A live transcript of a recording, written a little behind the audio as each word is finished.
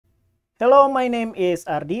Hello, my name is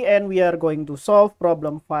Ardi and we are going to solve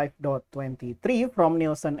problem 5.23 from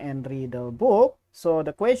Nilsson and Riedel book. So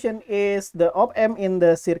the question is, the op-amp in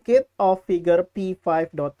the circuit of figure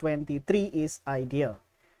P5.23 is ideal.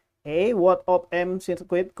 What op-amp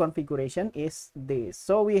circuit configuration is this?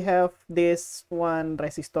 So we have this one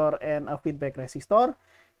resistor and a feedback resistor,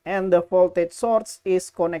 and the voltage source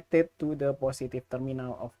is connected to the positive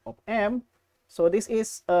terminal of op-amp. So this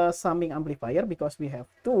is a summing amplifier because we have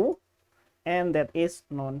two, and that is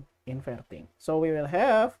non-inverting. So we will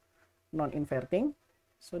have non-inverting.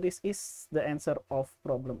 So this is the answer of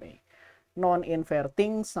problem A.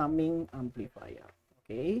 Non-inverting summing amplifier.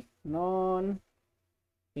 Okay,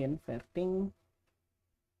 non-inverting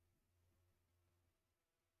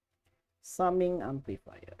summing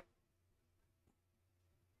amplifier.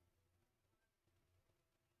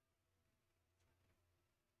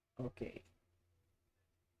 Okay.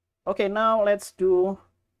 Okay, now let's do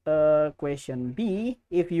question B.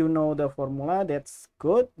 If you know the formula, that's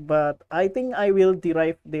good, but I think I will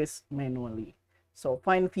derive this manually. So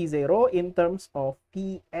find V0 in terms of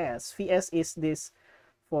Vs. Vs is this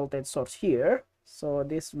voltage source here. So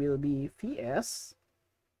this will be Vs,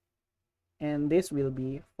 and this will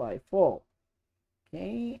be 5 volt.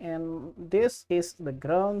 Okay, and this is the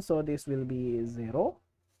ground, so this will be 0.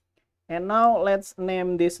 And now let's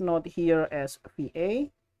name this node here as Va,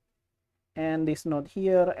 and this node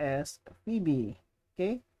here as Vb.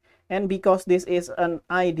 Okay, and because this is an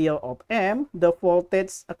ideal op-amp, the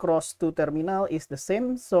voltage across two terminal is the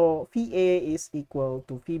same, so Va is equal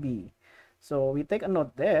to Vb. So we take a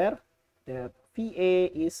note there that Va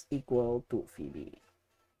is equal to Vb.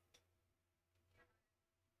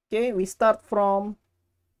 Okay, we start from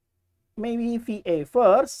maybe Va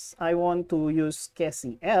first. I want to use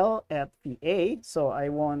KCL at Va, so I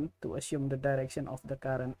want to assume the direction of the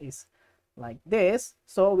current is like this.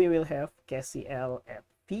 So we will have KCL at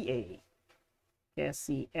Va.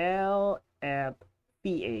 KCL at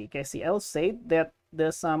Va. KCL said that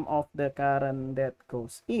the sum of the current that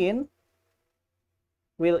goes in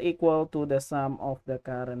will equal to the sum of the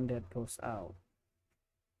current that goes out.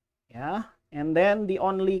 Yeah, and then the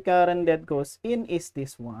only current that goes in is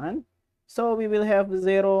this one. So we will have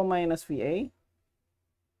 0 minus Va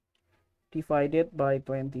divided by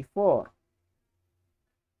 24.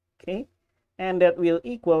 Okay, and that will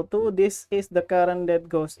equal to, this is the current that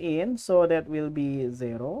goes in, so that will be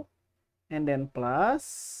 0, and then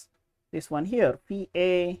plus this one here,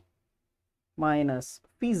 Va minus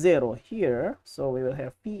V0 here. So we will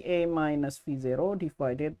have Va minus V0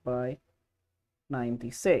 divided by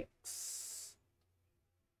 96.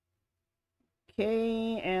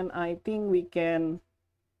 Okay, and I think we can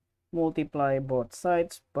multiply both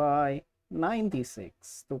sides by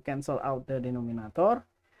 96 to cancel out the denominator.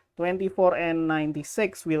 24 and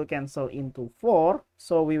 96 will cancel into 4,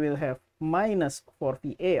 so we will have minus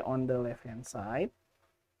 4Va on the left hand side,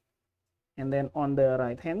 and then on the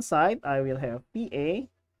right hand side I will have Va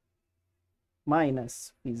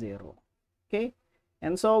minus V0. Okay,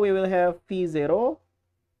 and so we will have V0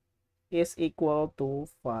 is equal to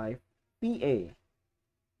 5Va.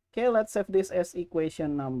 Okay, let's have this as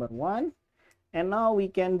equation number 1, and now we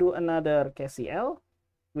can do another KCL,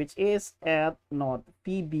 which is at node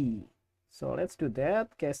Vb. So let's do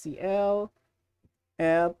that. KCL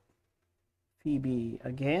at Vb.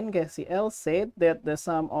 Again, KCL said that the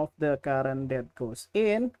sum of the current that goes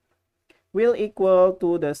in will equal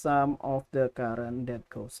to the sum of the current that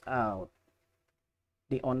goes out.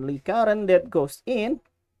 The only current that goes in,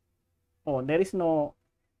 oh, there is no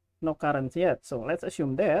current yet, so let's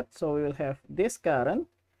assume that. So we will have this current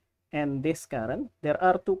and this current. There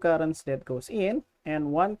are two currents that goes in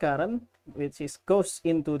and one current which is goes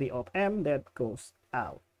into the op-amp that goes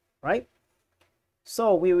out, right?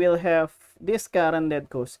 So we will have this current that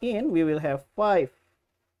goes in, we will have 5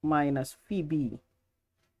 minus Vb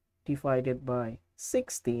divided by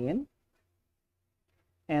 16,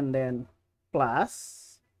 and then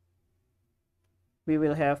plus we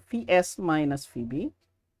will have Vs minus Vb,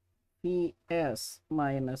 Vs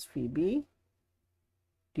minus Vb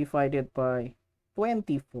divided by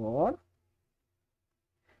 24,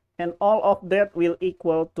 and all of that will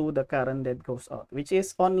equal to the current that goes out, which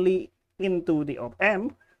is only into the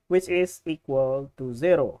op-amp, which is equal to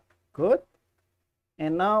 0. Good.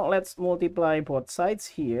 And now let's multiply both sides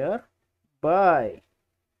here by,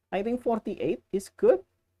 I think 48 is good,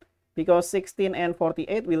 because 16 and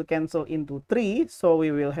 48 will cancel into 3, so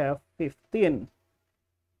we will have 15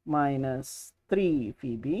 minus 3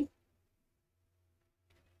 Vb,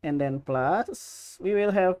 and then plus we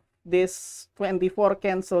will have this 24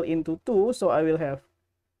 cancel into 2, so I will have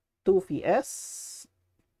 2 Vs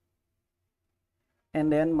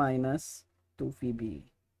and then minus 2 VB.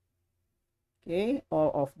 Okay,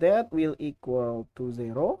 all of that will equal to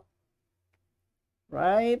 0,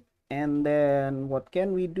 right? And then what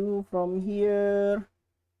can we do from here?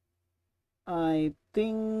 I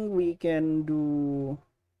think we can do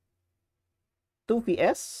 2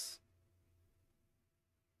 Vs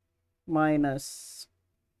minus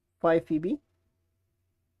 5 VB.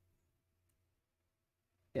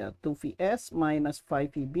 Yeah, 2 Vs minus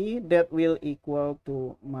 5 VB, that will equal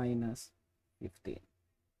to minus 15.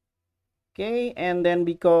 Okay, and then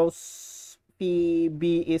because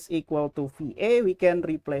VB is equal to VA, we can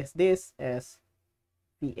replace this as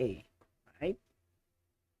VA, right?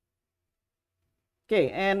 Okay,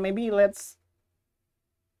 and maybe let's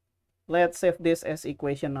save this as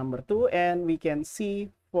equation number 2, and we can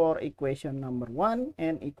see for equation number 1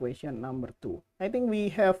 and equation number 2. I think we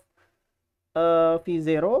have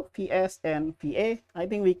V0, Vs, and VA. I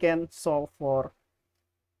think we can solve for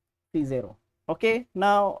V0. Okay,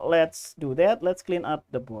 now let's do that. Let's clean up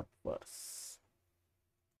the board first.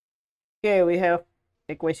 Okay, we have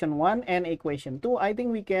equation 1 and equation 2. I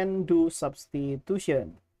think we can do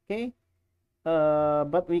substitution. Okay,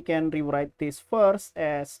 but we can rewrite this first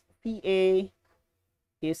as VA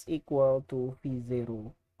is equal to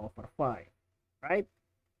V0 over 5, right?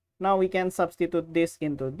 Now we can substitute this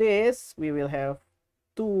into this. We will have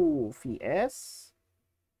 2 Vs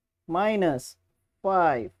minus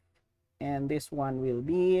 5, and this one will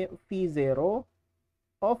be V0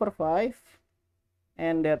 over 5,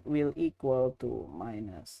 and that will equal to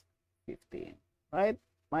minus 15, right?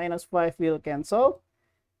 Minus 5 will cancel,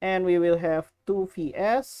 and we will have 2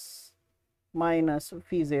 Vs minus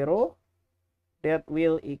V0, that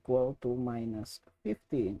will equal to minus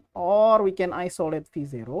 15. Or we can isolate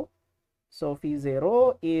V0. So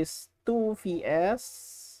V0 is 2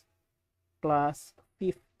 Vs plus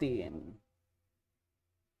 15.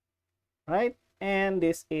 Right? And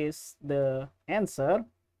this is the answer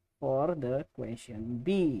for the question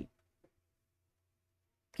B.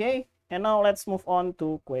 Okay, and now let's move on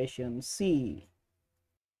to question C.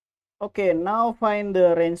 Okay, now find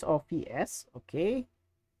the range of Vs. Okay,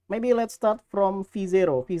 maybe let's start from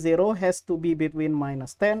V0. V0 has to be between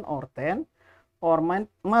minus 10 or 10, or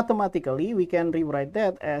mathematically we can rewrite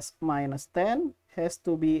that as minus 10 has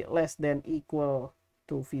to be less than equal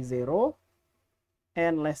to V0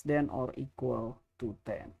 and less than or equal to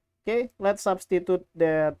 10. Okay, let's substitute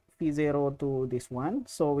that V0 to this one.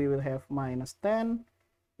 So we will have minus 10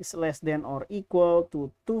 is less than or equal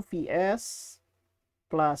to 2 Vs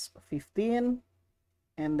plus 15,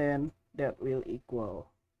 and then that will equal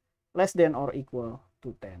less than or equal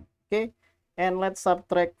to 10. Okay, and let's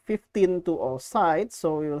subtract 15 to all sides.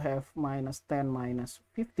 So we will have minus 10 minus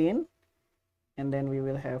 15, and then we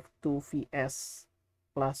will have 2 Vs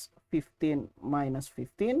plus 15 minus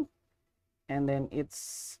 15, and then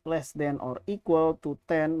it's less than or equal to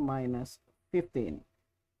 10 minus 15.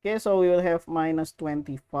 Okay, so we will have minus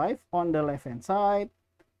 25 on the left hand side,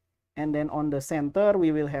 and then on the center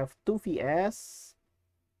we will have 2 Vs,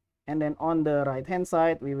 and then on the right hand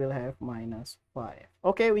side we will have minus 5.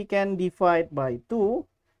 Okay, we can divide by 2,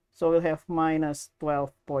 so we'll have minus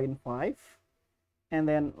 12.5, and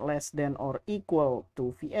then less than or equal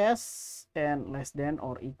to Vs, and less than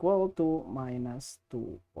or equal to minus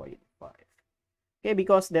 2.5. Okay,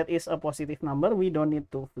 because that is a positive number, we don't need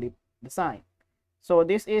to flip the sign. So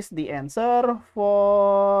this is the answer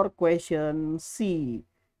for question C.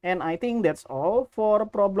 And I think that's all for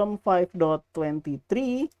problem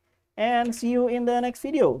 5.23, and see you in the next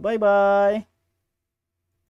video. Bye bye.